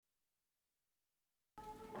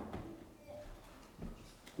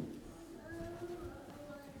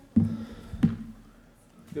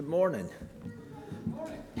Good morning.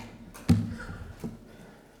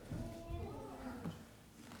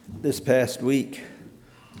 This past week,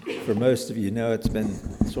 for most of you know, it's been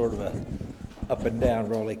sort of a up and down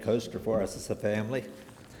roller coaster for us as a family.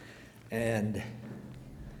 And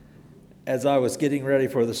as I was getting ready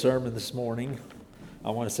for the sermon this morning,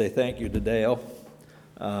 I want to say thank you to Dale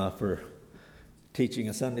for teaching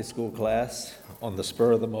a Sunday school class on the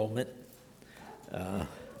spur of the moment.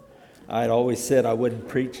 I had always said I wouldn't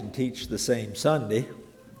preach and teach the same Sunday,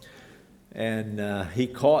 and he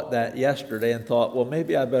caught that yesterday and thought, well,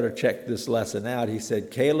 maybe I better check this lesson out. He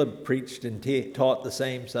said, Caleb preached and taught the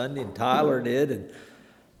same Sunday, and Tyler did, and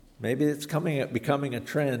maybe it's becoming a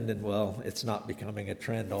trend, and well, it's not becoming a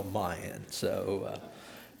trend on my end, so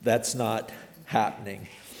that's not happening.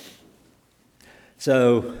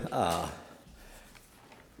 So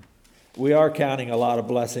we are counting a lot of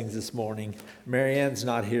blessings this morning. Mary Ann's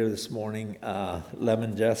not here this morning.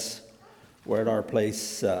 Lemon Jess were at our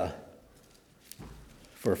place for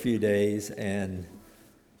a few days, and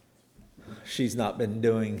she's not been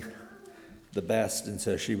doing the best, and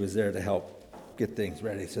so she was there to help get things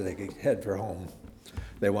ready so they could head for home.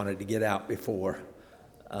 They wanted to get out before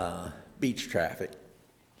beach traffic.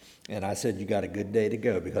 And I said, you got a good day to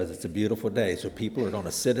go because it's a beautiful day. So people are going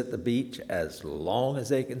to sit at the beach as long as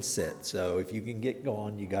they can sit. So if you can get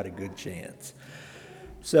going, you got a good chance.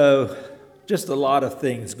 So just a lot of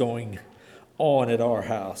things going on at our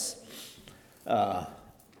house.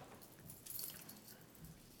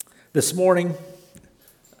 This morning,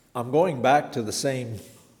 I'm going back to the same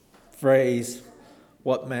phrase,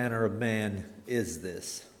 what manner of man is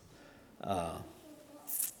this?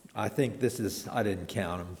 I think this is, I didn't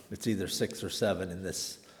count them, it's either 6 or 7 in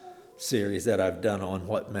this series that I've done on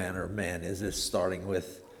what manner of man is this, starting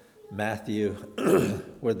with Matthew,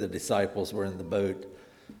 where the disciples were in the boat,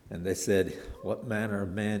 and they said, what manner of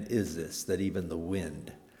man is this, that even the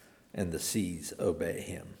wind and the seas obey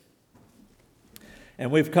him?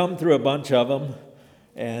 And we've come through a bunch of them,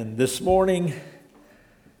 and this morning,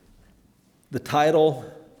 the title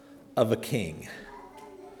of a king.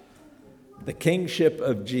 The kingship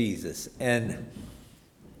of Jesus. And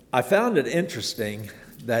I found it interesting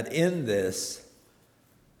that in this,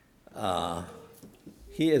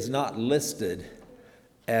 he is not listed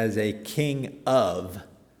as a king of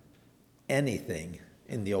anything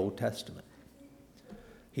in the Old Testament.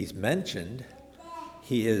 He's mentioned,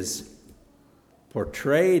 he is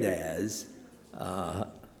portrayed as,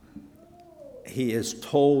 he is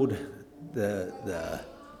told the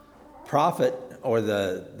prophet or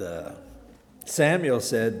the Samuel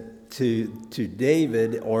said to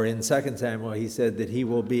David, or in 2 Samuel, he said that he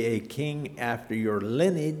will be a king after your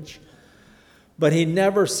lineage, but he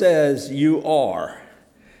never says you are.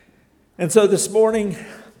 And so this morning,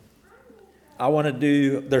 I want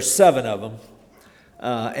to there's 7 of them,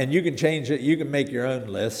 and you can change it, you can make your own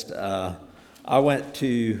list. I went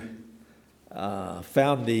to,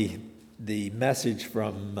 found the message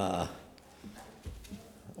from,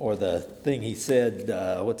 or the thing he said,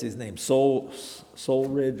 what's his name, Soul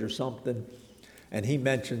Ridge or something, and he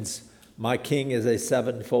mentions, my king is a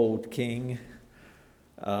 7-fold king,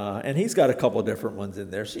 and he's got a couple of different ones in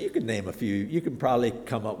there, so you can name a few. You can probably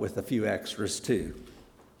come up with a few extras too.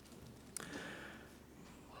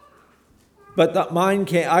 But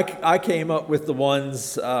I came up with the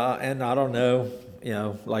ones, and I don't know,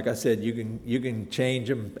 like I said, you can change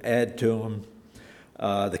them, add to them.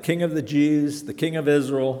 The King of the Jews, the King of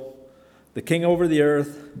Israel, the King over the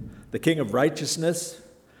earth, the King of righteousness,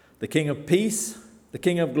 the King of peace, the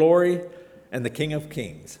King of glory, and the King of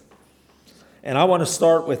kings. And I want to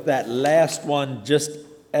start with that last one just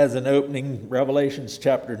as an opening, Revelations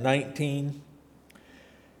chapter 19,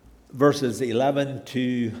 verses 11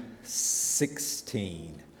 to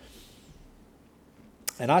 16.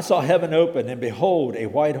 And I saw heaven open, and behold, a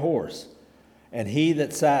white horse, and he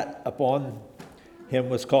that sat upon him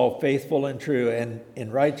was called Faithful and True, and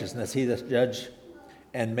in righteousness he doth judge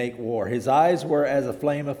and make war. His eyes were as a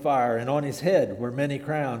flame of fire, and on his head were many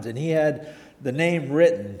crowns, and he had the name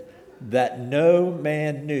written that no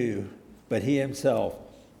man knew but he himself.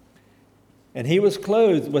 And he was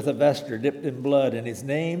clothed with a vesture dipped in blood, and his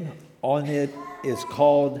name on it is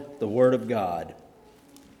called the Word of God.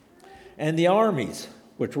 And the armies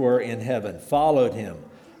which were in heaven followed him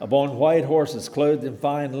upon white horses, clothed in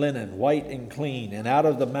fine linen, white and clean. And out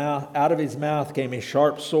of his mouth came a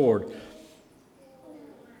sharp sword,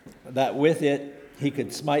 that with it he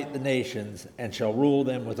could smite the nations, and shall rule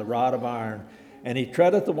them with a rod of iron. And he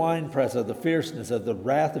treadeth the winepress of the fierceness of the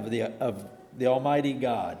wrath of the Almighty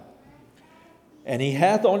God. And he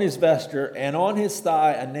hath on his vesture and on his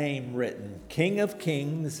thigh a name written, King of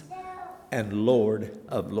Kings and Lord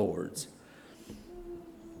of Lords.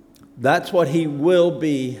 That's what he will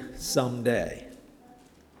be someday.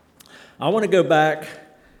 I want to go back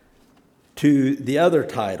to the other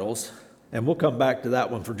titles, and we'll come back to that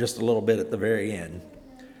one for just a little bit at the very end.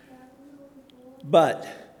 But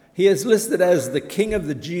he is listed as the King of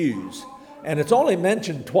the Jews, and it's only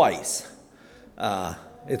mentioned twice.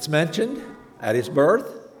 It's mentioned at his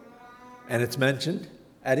birth, and it's mentioned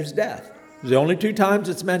at his death. The only two times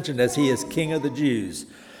it's mentioned as he is King of the Jews.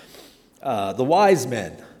 The wise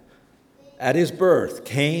men at his birth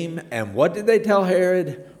came, and what did they tell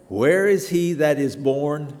Herod? Where is he that is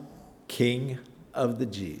born King of the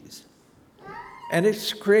Jews? And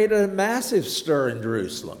it's created a massive stir in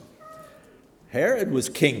Jerusalem. Herod was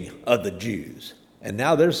king of the Jews, and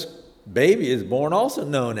now this baby is born also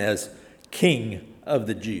known as King of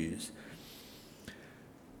the Jews.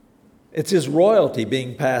 It's his royalty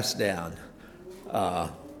being passed down.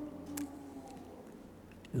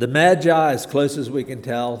 The Magi, as close as we can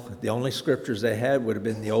tell, the only scriptures they had would have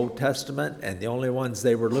been the Old Testament, and the only ones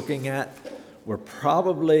they were looking at were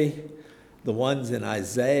probably the ones in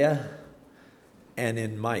Isaiah and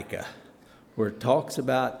in Micah, where it talks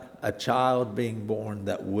about a child being born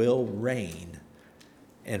that will reign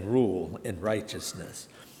and rule in righteousness.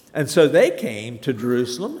 And so they came to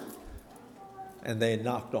Jerusalem, and they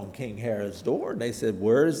knocked on King Herod's door, and they said,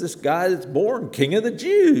 where is this guy that's born King of the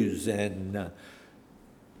Jews? And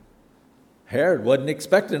Herod wasn't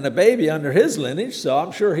expecting a baby under his lineage, so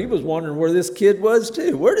I'm sure he was wondering where this kid was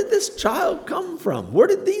too. Where did this child come from? Where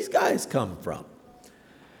did these guys come from?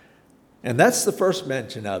 And that's the first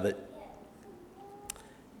mention of it.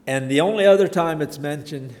 And the only other time it's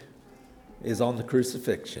mentioned is on the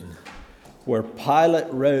crucifixion, where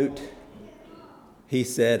Pilate wrote, he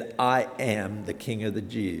said, I am the King of the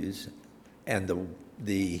Jews. And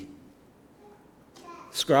the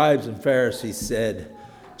scribes and Pharisees said,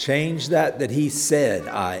 change that he said,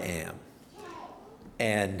 I am.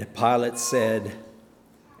 And Pilate said,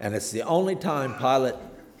 and it's the only time Pilate,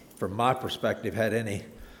 from my perspective, had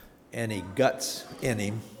any guts in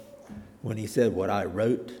him, when he said, what I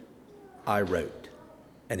wrote,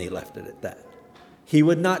 and he left it at that. He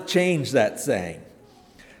would not change that saying,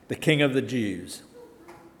 the King of the Jews.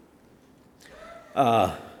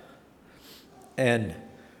 And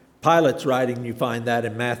Pilate's writing, you find that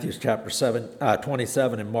in Matthew chapter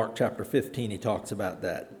 27 and Mark chapter 15, he talks about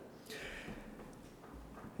that.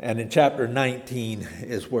 And in chapter 19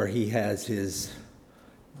 is where he has his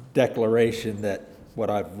declaration that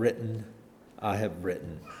what I've written, I have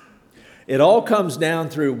written. It all comes down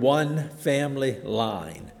through one family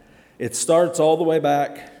line. It starts all the way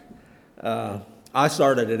back. I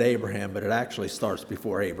started at Abraham, but it actually starts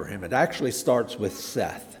before Abraham. It actually starts with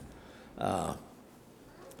Seth. And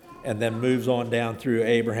then moves on down through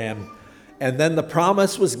Abraham. And then the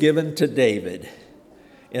promise was given to David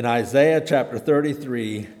in Isaiah chapter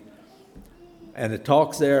 33. And it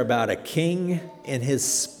talks there about a king in his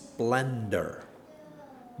splendor.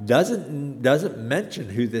 Doesn't mention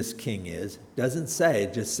who this king is. Doesn't say.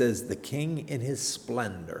 It just says the king in his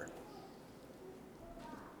splendor.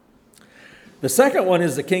 The second one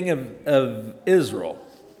is the king of Israel.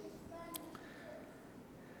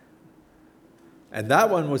 And that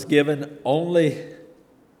one was given only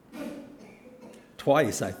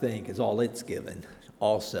twice, I think, is all it's given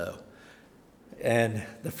also. And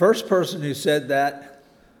the first person who said that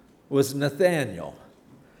was Nathanael.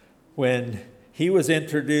 When he was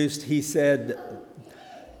introduced, he said,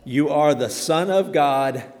 you are the Son of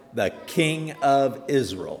God, the King of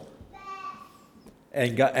Israel.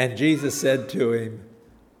 And Jesus said to him,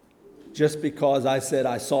 just because I said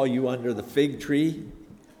I saw you under the fig tree,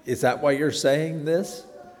 is that why you're saying this?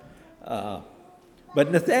 But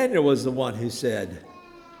Nathanael was the one who said,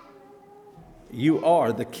 you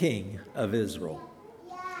are the King of Israel.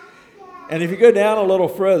 And if you go down a little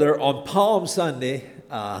further, on Palm Sunday,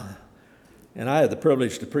 and I had the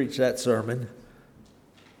privilege to preach that sermon,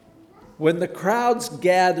 when the crowds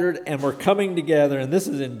gathered and were coming together, and this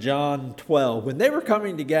is in John 12, when they were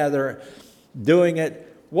coming together doing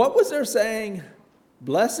it, what was their saying?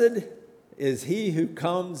 Blessed is he who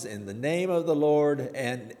comes in the name of the Lord,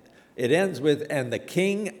 and it ends with, and the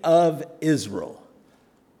King of Israel.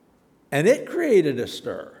 And it created a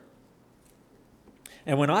stir.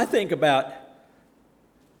 And when I think about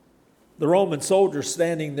the Roman soldiers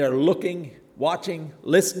standing there looking, watching,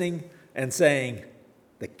 listening, and saying,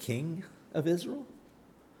 the King of Israel?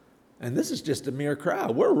 And this is just a mere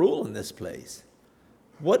crowd. We're ruling this place.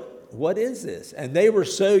 What is this? And they were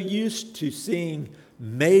so used to seeing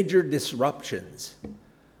major disruptions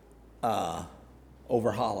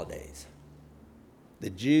over holidays. The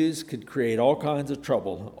Jews could create all kinds of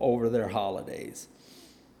trouble over their holidays.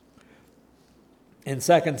 In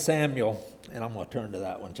 2 Samuel, and I'm going to turn to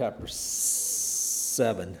that one, chapter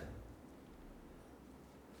 7.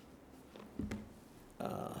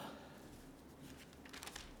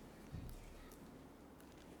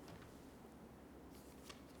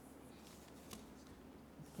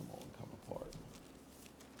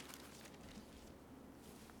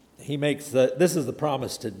 He makes this is the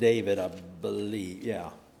promise to David, I believe.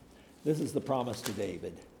 Yeah. This is the promise to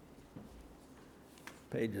David.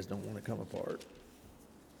 Pages don't want to come apart.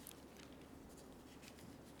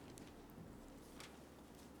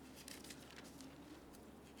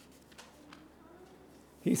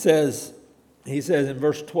 He says in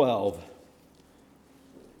verse 12,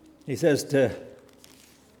 he says to,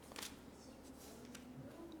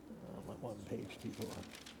 one page people.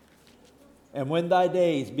 And when thy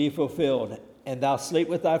days be fulfilled, and thou sleep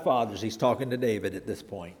with thy fathers, he's talking to David at this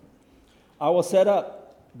point, I will set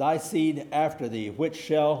up thy seed after thee, which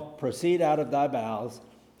shall proceed out of thy bowels,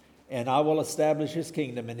 and I will establish his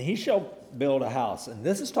kingdom, and he shall build a house. And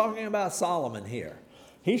this is talking about Solomon here.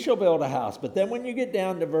 He shall build a house. But then when you get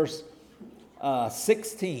down to verse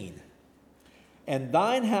 16, and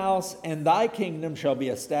thine house and thy kingdom shall be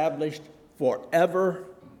established forever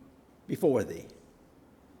before thee.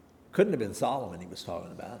 Couldn't have been Solomon he was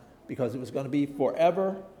talking about, because it was going to be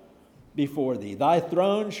forever before thee. Thy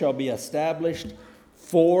throne shall be established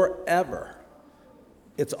forever.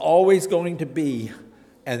 It's always going to be,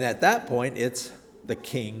 and at that point, it's the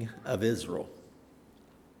King of Israel.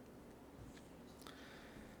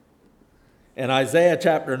 In Isaiah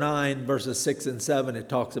chapter 9, verses 6 and 7, it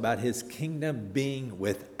talks about his kingdom being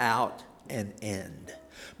without an end.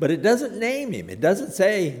 But it doesn't name him. It doesn't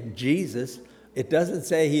say Jesus. It doesn't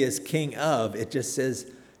say he is king of. It just says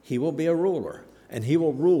he will be a ruler, and he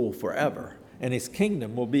will rule forever, and his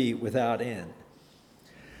kingdom will be without end.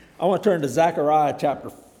 I want to turn to Zechariah chapter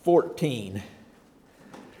 14.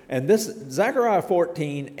 And this, Zechariah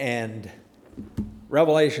 14 and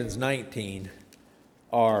Revelations 19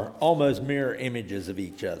 are almost mirror images of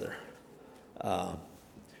each other.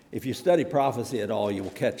 If you study prophecy at all, you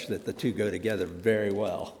will catch that the two go together very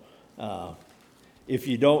well. If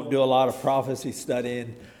you don't do a lot of prophecy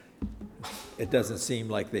studying, it doesn't seem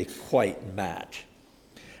like they quite match.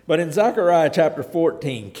 But in Zechariah chapter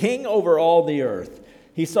 14, king over all the earth,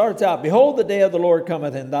 he starts out, behold, the day of the Lord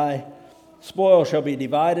cometh, and thy spoil shall be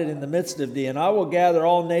divided in the midst of thee, and I will gather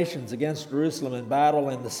all nations against Jerusalem in battle,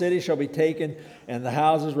 and the city shall be taken, and the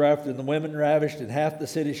houses reft, and the women ravished, and half the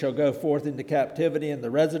city shall go forth into captivity, and the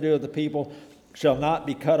residue of the people shall not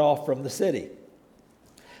be cut off from the city.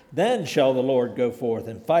 Then shall the Lord go forth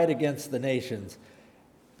and fight against the nations,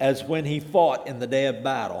 as when he fought in the day of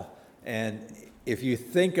battle. And if you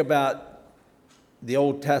think about the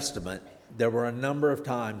Old Testament, there were a number of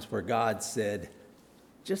times where God said,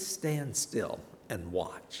 just stand still and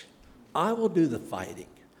watch. I will do the fighting.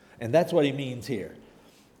 And that's what he means here.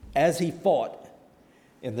 As he fought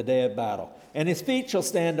in the day of battle. And his feet shall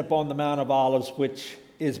stand upon the Mount of Olives, which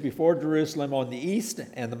is before Jerusalem on the east,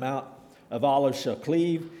 and the Mount of Olives shall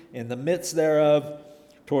cleave in the midst thereof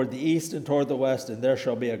toward the east and toward the west, and there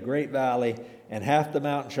shall be a great valley, and half the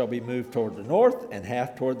mountain shall be moved toward the north, and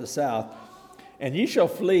half toward the south. And ye shall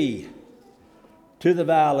flee to the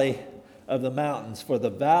valley of the mountains, for the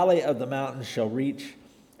valley of the mountains shall reach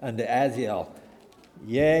unto Aziel.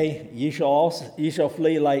 Yea, ye shall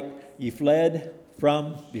flee like ye fled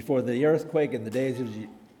from before the earthquake in the days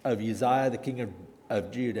of Uzziah the king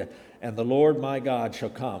of Judah. And the Lord my God shall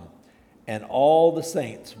come, and all the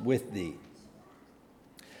saints with thee.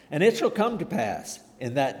 And it shall come to pass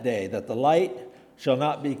in that day that the light shall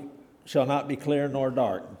not be clear nor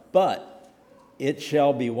dark, but it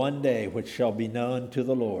shall be one day which shall be known to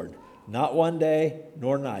the Lord. Not one day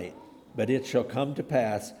nor night, but it shall come to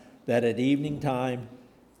pass that at evening time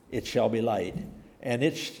it shall be light. And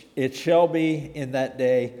it shall be in that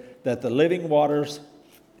day that the living waters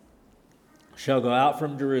shall go out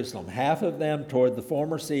from Jerusalem, half of them toward the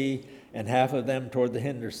former sea, and half of them toward the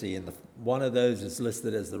hinder sea. And one of those is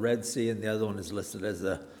listed as the Red Sea, and the other one is listed as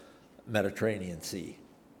the Mediterranean Sea.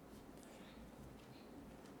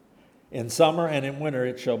 In summer and in winter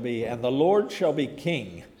it shall be, and the Lord shall be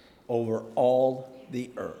king over all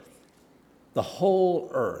the earth. The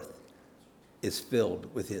whole earth is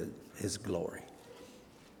filled with his glory.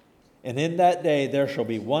 And in that day there shall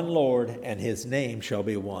be one Lord, and his name shall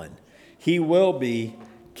be one. He will be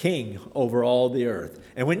king over all the earth.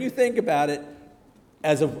 And when you think about it,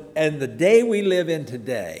 and the day we live in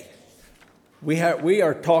today, We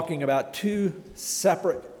are talking about two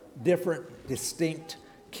separate, different, distinct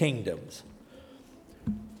kingdoms.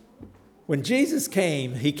 When Jesus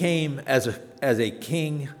came, he came as a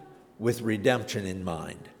king with redemption in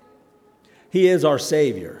mind. He is our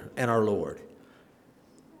Savior and our Lord.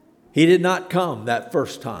 He did not come that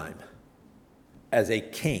first time as a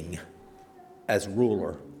king, as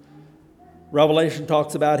ruler. Revelation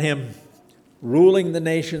talks about him ruling the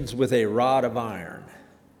nations with a rod of iron.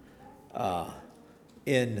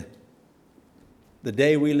 In the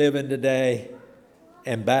day we live in today,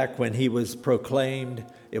 and back when he was proclaimed,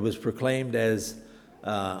 it was proclaimed as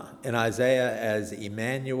in Isaiah as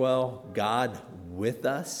Emmanuel, God with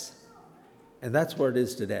us. And that's where it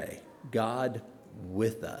is today, God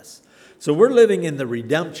with us. So we're living in the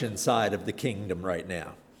redemption side of the kingdom right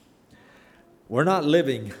now. We're not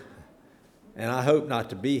living, and I hope not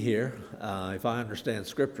to be here, if I understand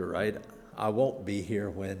Scripture right, I won't be here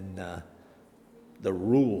when the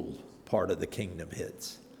rule part of the kingdom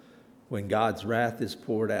hits, when God's wrath is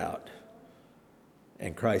poured out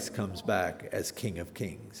and Christ comes back as King of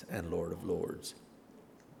Kings and Lord of Lords.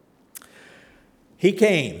 He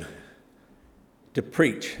came to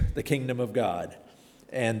preach the kingdom of God.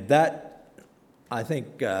 And that, I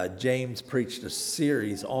think James preached a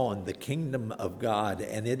series on the kingdom of God,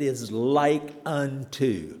 and it is like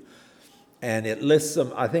unto. And it lists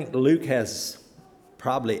them, I think Luke has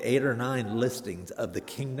probably 8 or 9 listings of the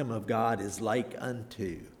kingdom of God is like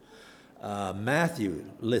unto. Matthew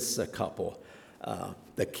lists a couple.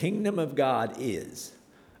 The kingdom of God is.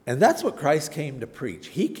 And that's what Christ came to preach.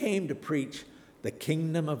 He came to preach the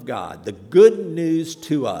kingdom of God, the good news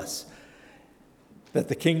to us that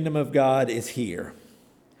the kingdom of God is here.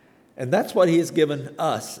 And that's what he has given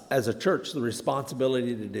us as a church the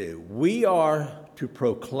responsibility to do. We are to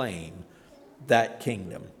proclaim that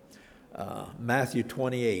kingdom. Matthew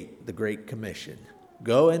 28, the Great Commission.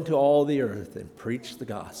 Go into all the earth and preach the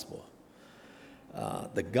gospel.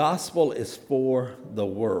 The gospel is for the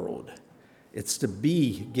world. It's to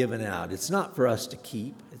be given out. It's not for us to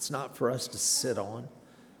keep. It's not for us to sit on.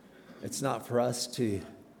 It's not for us to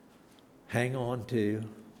hang on to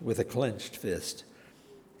with a clenched fist.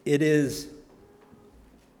 It is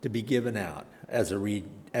to be given out as a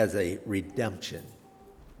redemption.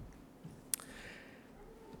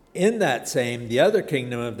 In that same, the other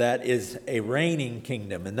kingdom of that is a reigning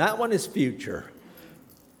kingdom, and that one is future,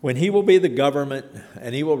 when he will be the government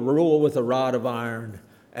and he will rule with a rod of iron,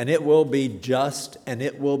 and it will be just and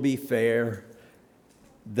it will be fair.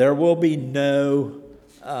 There will be no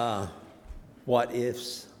what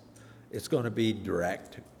ifs. It's going to be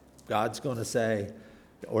direct. God's going to say,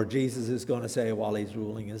 or Jesus is going to say while he's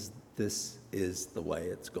ruling, this is the way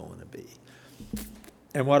it's going to be.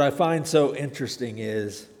 And what I find so interesting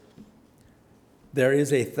is there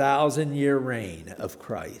is a 1,000-year reign of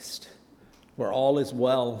Christ where all is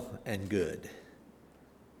well and good.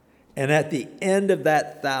 And at the end of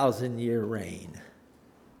that 1,000-year reign,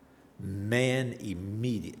 man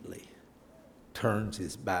immediately turns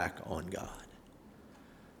his back on God.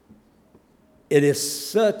 It is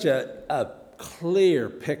such a clear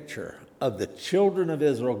picture of the children of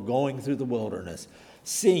Israel going through the wilderness,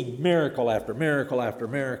 seeing miracle after miracle after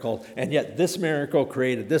miracle, and yet this miracle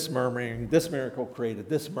created this murmuring, this miracle created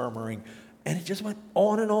this murmuring, and it just went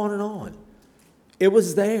on and on and on. It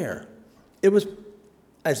was there. It was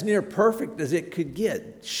as near perfect as it could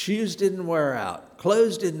get. Shoes didn't wear out.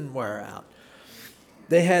 Clothes didn't wear out.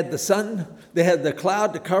 They had the sun, they had the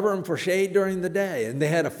cloud to cover them for shade during the day, and they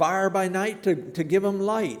had a fire by night to give them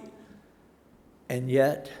light. And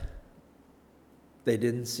yet, they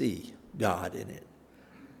didn't see God in it.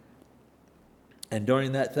 And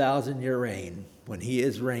during that 1,000-year reign, when he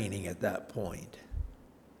is reigning at that point,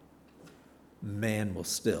 man will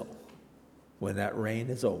still, when that reign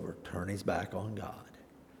is over, turn his back on God.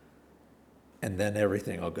 And then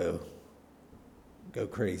everything will go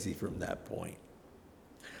crazy from that point.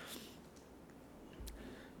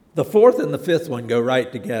 The fourth and the fifth one go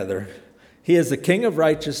right together. He is the King of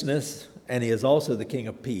righteousness, and he is also the King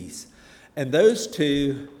of peace. And those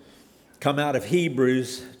two come out of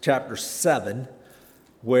Hebrews chapter 7,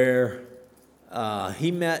 where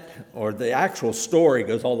he met, or the actual story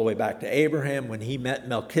goes all the way back to Abraham when he met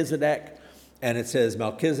Melchizedek. And it says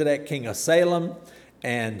Melchizedek, king of Salem.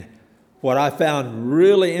 And what I found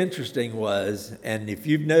really interesting was, and if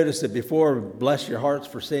you've noticed it before, bless your hearts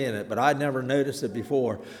for seeing it, but I'd never noticed it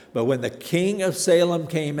before. But when the king of Salem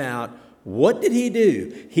came out, what did he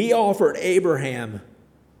do? He offered Abraham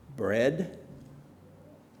bread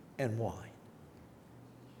and wine.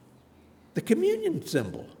 The communion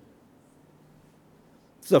symbol.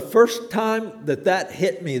 It's the first time that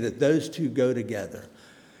hit me, that those two go together.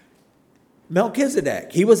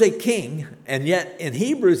 Melchizedek, he was a king, and yet in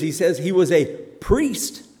Hebrews he says he was a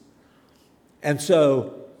priest. And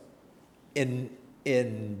so in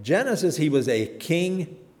Genesis he was a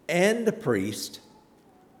king and a priest,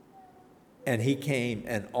 and he came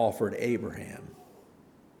and offered Abraham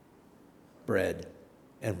bread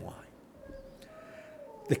and wine,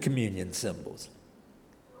 the communion symbols.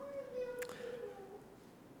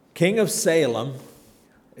 King of Salem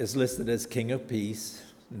is listed as King of Peace.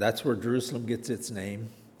 That's where Jerusalem gets its name.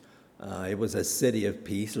 It was a city of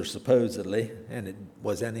peace, or supposedly, and it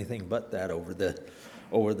was anything but that over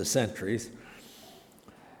the centuries.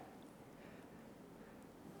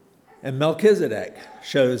 And Melchizedek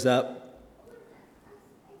shows up,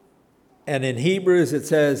 and in Hebrews it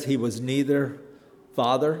says he was neither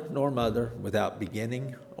father nor mother, without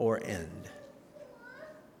beginning or end.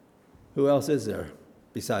 Who else is there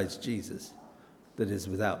besides Jesus that is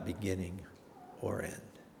without beginning or end?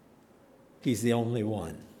 He's the only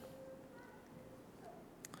one.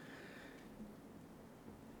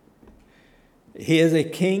 He is a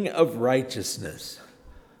king of righteousness.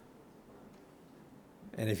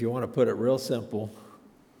 And if you want to put it real simple,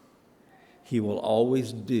 he will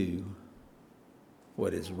always do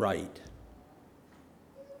what is right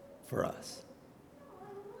for us.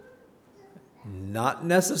 Not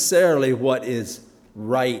necessarily what is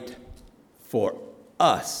right for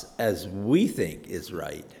us as we think is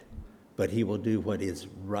right, but he will do what is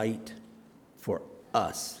right for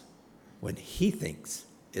us when he thinks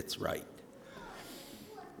it's right.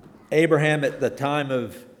 Abraham, at the time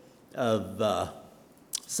of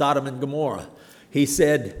Sodom and Gomorrah, he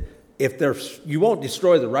said, you won't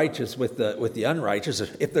destroy the righteous with the unrighteous.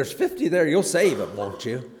 If there's 50 there, you'll save them, won't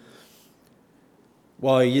you?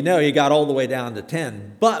 Well, he got all the way down to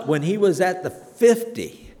 10. But when he was at the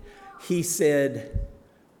 50, he said,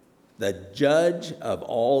 the judge of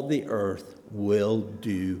all the earth will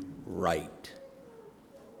do right.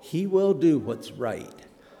 He will do what's right.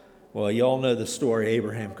 Well, you all know the story.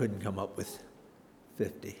 Abraham couldn't come up with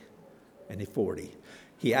 50 and 40.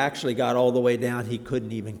 He actually got all the way down. He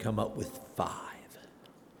couldn't even come up with 5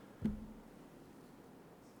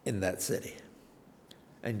 in that city.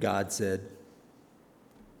 And God said,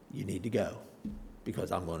 you need to go,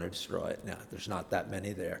 because I'm going to destroy it. Now, there's not that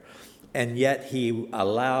many there. And yet he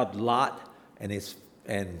allowed Lot and his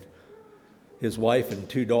wife and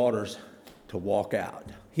 2 daughters to walk out.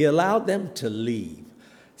 He allowed them to leave.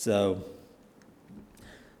 So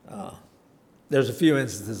there's a few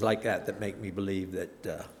instances like that make me believe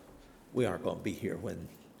that we aren't going to be here when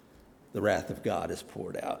the wrath of God is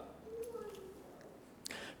poured out.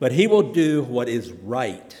 But he will do what is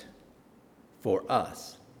right for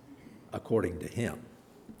us, according to him.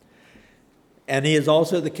 And he is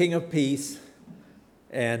also the King of Peace.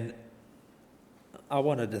 And I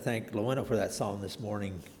wanted to thank Lowena for that song this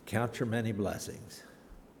morning, Count Your Many Blessings.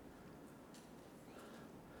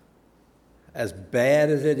 As bad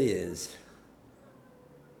as it is,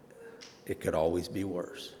 it could always be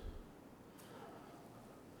worse.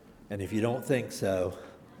 And if you don't think so,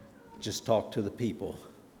 just talk to the people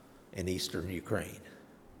in eastern Ukraine.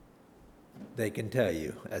 They can tell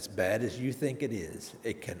you, as bad as you think it is,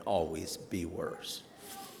 it can always be worse.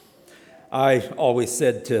 I always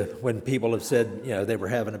said when people have said, they were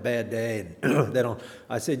having a bad day and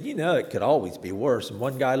I said, it could always be worse. And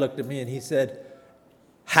one guy looked at me and he said,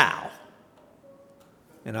 how?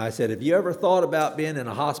 And I said, have you ever thought about being in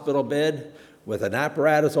a hospital bed with an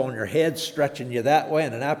apparatus on your head stretching you that way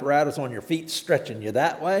and an apparatus on your feet stretching you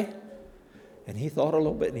that way? And he thought a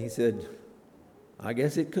little bit and he said, I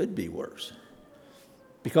guess it could be worse.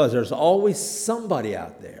 Because there's always somebody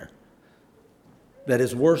out there that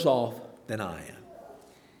is worse off than I am.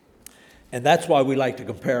 And that's why we like to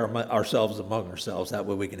compare ourselves among ourselves. That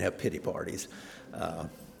way we can have pity parties.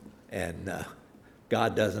 And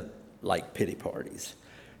God doesn't like pity parties.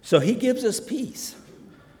 So he gives us peace,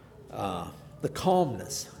 the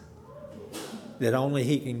calmness that only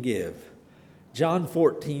he can give. John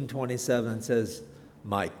 14:27 says,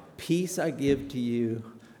 my peace I give to you,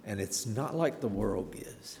 and it's not like the world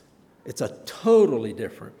gives. It's a totally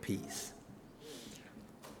different peace.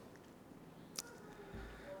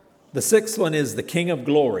 The 6th one is the King of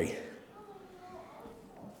Glory.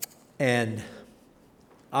 And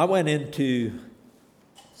I went into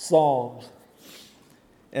Psalms,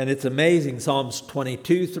 and it's amazing. Psalms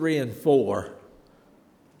 22, 3, and 4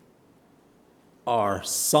 are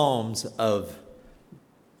psalms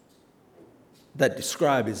that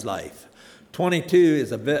describe his life. 22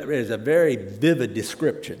 is a very vivid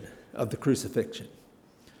description of the crucifixion.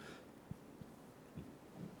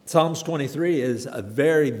 Psalms 23 is a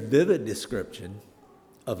very vivid description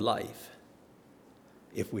of life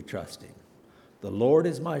if we trust him. The Lord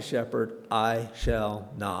is my shepherd, I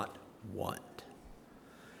shall not want.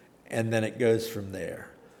 And then it goes from there.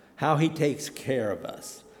 How he takes care of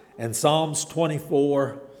us. And Psalms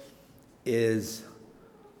 24 is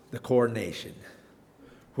the coronation,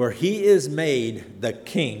 where he is made the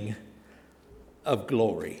King of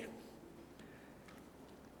glory.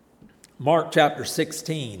 Mark chapter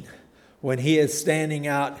 16, when he is standing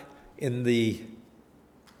out in the,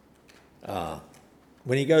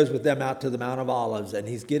 when he goes with them out to the Mount of Olives and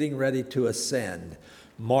he's getting ready to ascend,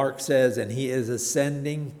 Mark says, and he is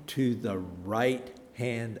ascending to the right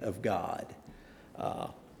hand of God.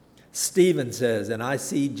 Stephen says, and I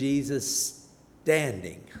see Jesus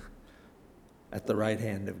standing at the right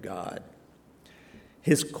hand of God.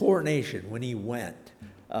 His coronation, when he went,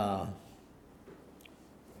 I'm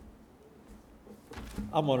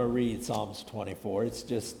going to read Psalms 24. It's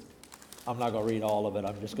just, I'm not going to read all of it.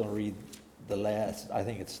 I'm just going to read the last, I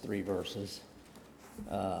think it's 3 verses.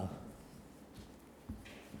 But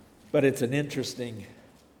it's an interesting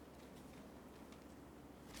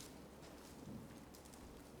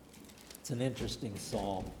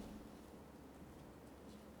psalm.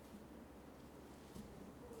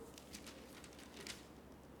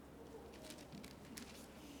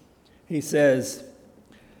 He says,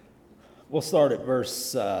 we'll start at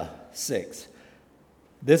verse 6.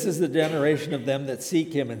 This is the generation of them that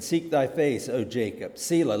seek him, and seek thy face, O Jacob.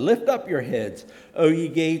 Selah, lift up your heads, O ye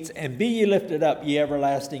gates, and be ye lifted up, ye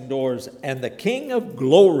everlasting doors, and the King of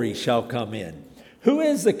glory shall come in. Who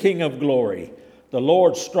is the King of glory? The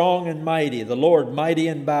Lord strong and mighty, the Lord mighty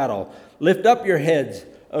in battle. Lift up your heads,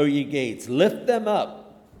 O ye gates, lift them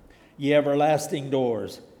up, ye everlasting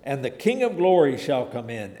doors, and the King of glory shall come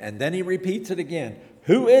in. And then he repeats it again.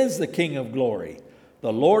 Who is the King of glory?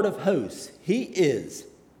 The Lord of hosts. He is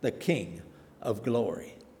the King of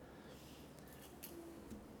glory.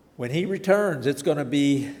 When he returns, it's going to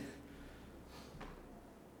be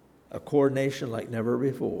a coronation like never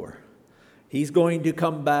before. He's going to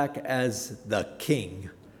come back as the King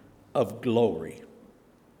of glory.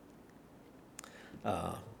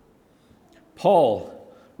 Paul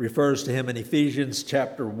refers to him in Ephesians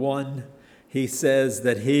chapter 1. He says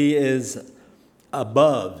that he is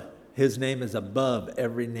above. His name is above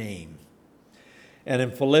every name. And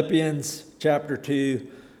in Philippians chapter 2,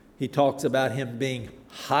 he talks about him being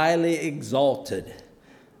highly exalted.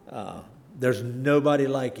 There's nobody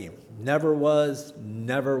like him. Never was,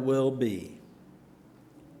 never will be.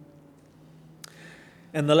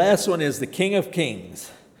 And the last one is the King of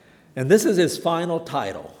Kings. And this is his final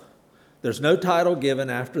title. There's no title given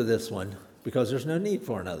after this one because there's no need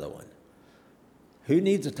for another one. Who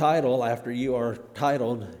needs a title after you are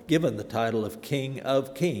given the title of King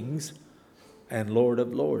of Kings and Lord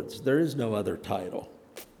of Lords? There is no other title.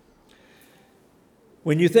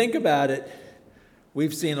 When you think about it,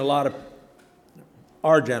 we've seen a lot of,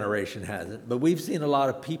 our generation hasn't, but we've seen a lot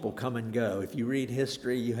of people come and go. If you read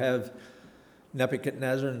history, you have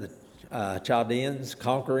Nebuchadnezzar and the Chaldeans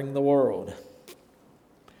conquering the world.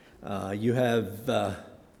 You have the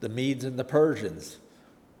Medes and the Persians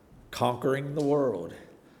conquering the world.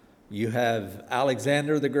 You have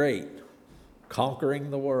Alexander the Great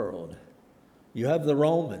conquering the world. You have the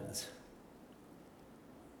Romans.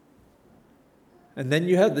 And then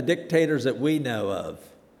you have the dictators that we know of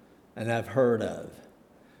and have heard of.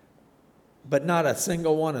 But not a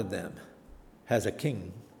single one of them has a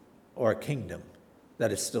king or a kingdom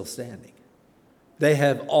that is still standing. They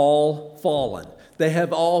have all fallen. They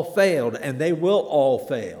have all failed, and they will all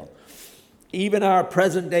fail. Even our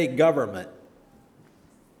present-day government,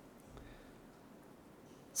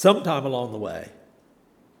 sometime along the way,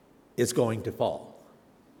 is going to fall.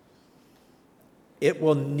 It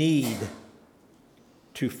will need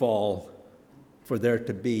to fall for there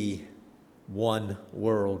to be one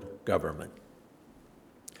world government.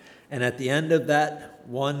 And at the end of that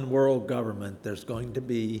one world government, there's going to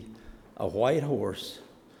be a white horse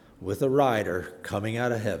with a rider coming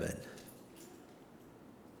out of heaven.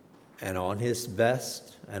 And on his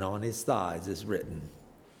vest and on his thighs is written,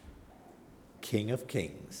 King of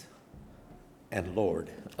Kings and Lord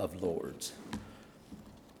of Lords.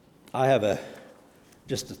 I have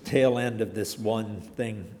just a tail end of this one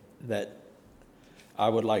thing that I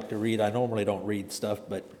would like to read. I normally don't read stuff,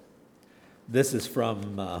 but this is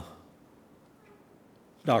from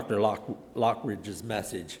Dr. Lockridge's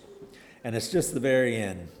message. And it's just the very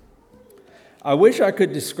end. I wish I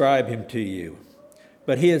could describe him to you,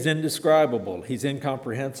 but he is indescribable. He's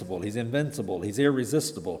incomprehensible. He's invincible. He's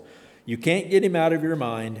irresistible. You can't get him out of your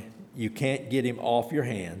mind. You can't get him off your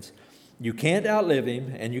hands. You can't outlive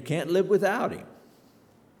him, and you can't live without him.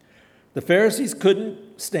 The Pharisees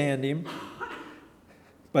couldn't stand him,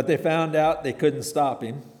 but they found out they couldn't stop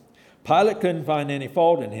him. Pilate couldn't find any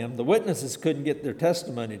fault in him. The witnesses couldn't get their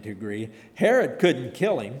testimony to agree. Herod couldn't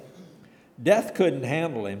kill him. Death couldn't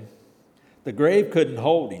handle him. The grave couldn't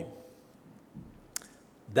hold him.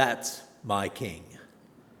 That's my king.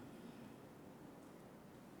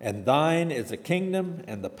 And thine is the kingdom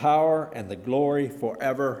and the power and the glory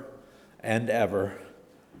forever and ever.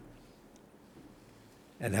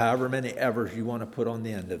 And however many evers you want to put on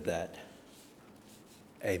the end of that.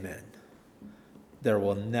 Amen. There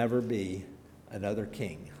will never be another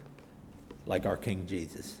king like our King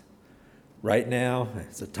Jesus. Right now,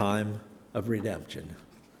 it's a time of redemption,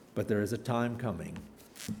 but there is a time coming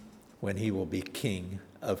when he will be King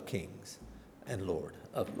of kings and Lord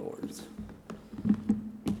of lords.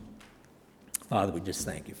 Father, we just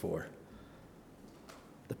thank you for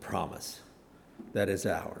the promise that is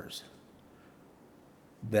ours,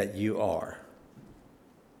 that you are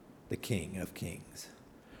the King of kings.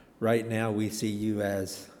 Right now, we see you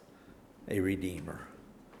as a redeemer,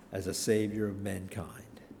 as a savior of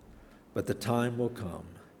mankind. But the time will come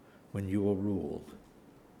when you will rule,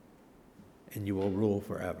 and you will rule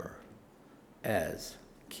forever as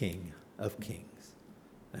King of kings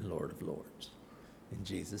and Lord of lords. In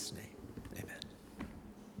Jesus' name, amen.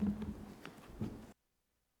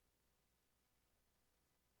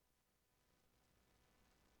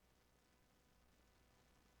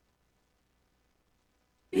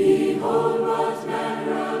 Behold, what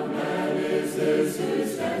manner of man is this who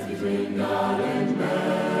stands between God and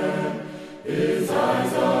man? His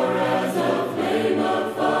eyes are as a flame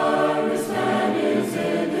of fire, his fan is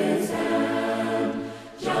in his hand.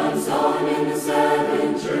 John saw him in the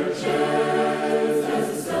 7 churches, as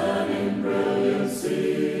the sun in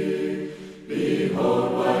brilliancy.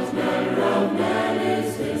 Behold, what manner of man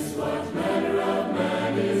is this? What manner of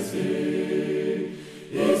man is he?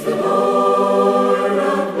 He's the Lord.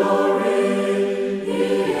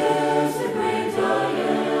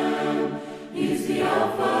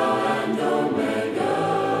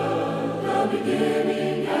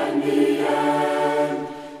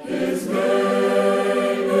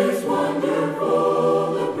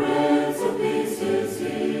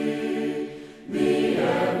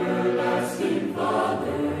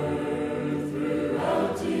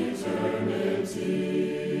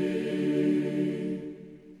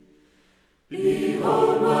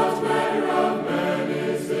 Behold, what manner of man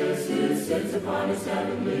is this who sits upon his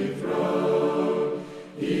heavenly throne?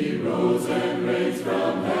 He rules and reigns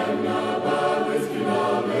from heaven above, his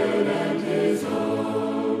beloved and his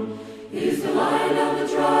own. He's the Lion of the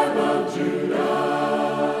tribe of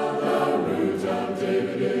Judah, the root of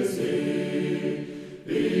David is he.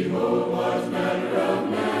 Behold, what manner of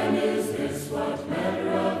man is this? What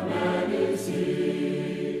manner of man is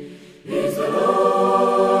he? He's the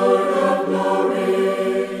Lord of glory.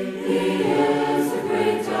 He is the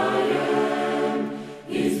great I am.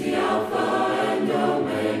 He's the Alpha and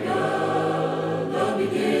Omega, the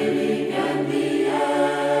beginning and the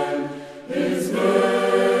end. His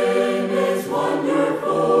name is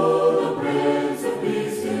wonderful. The Prince of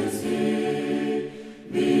Peace is he.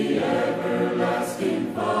 The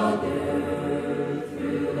everlasting Father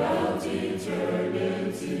throughout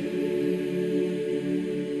eternity.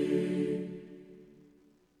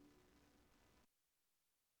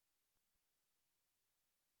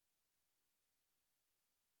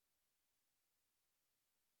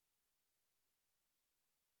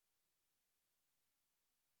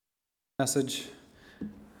 Message.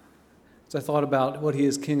 As I thought about what he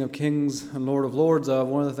is King of Kings and Lord of Lords of,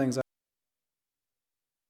 one of the things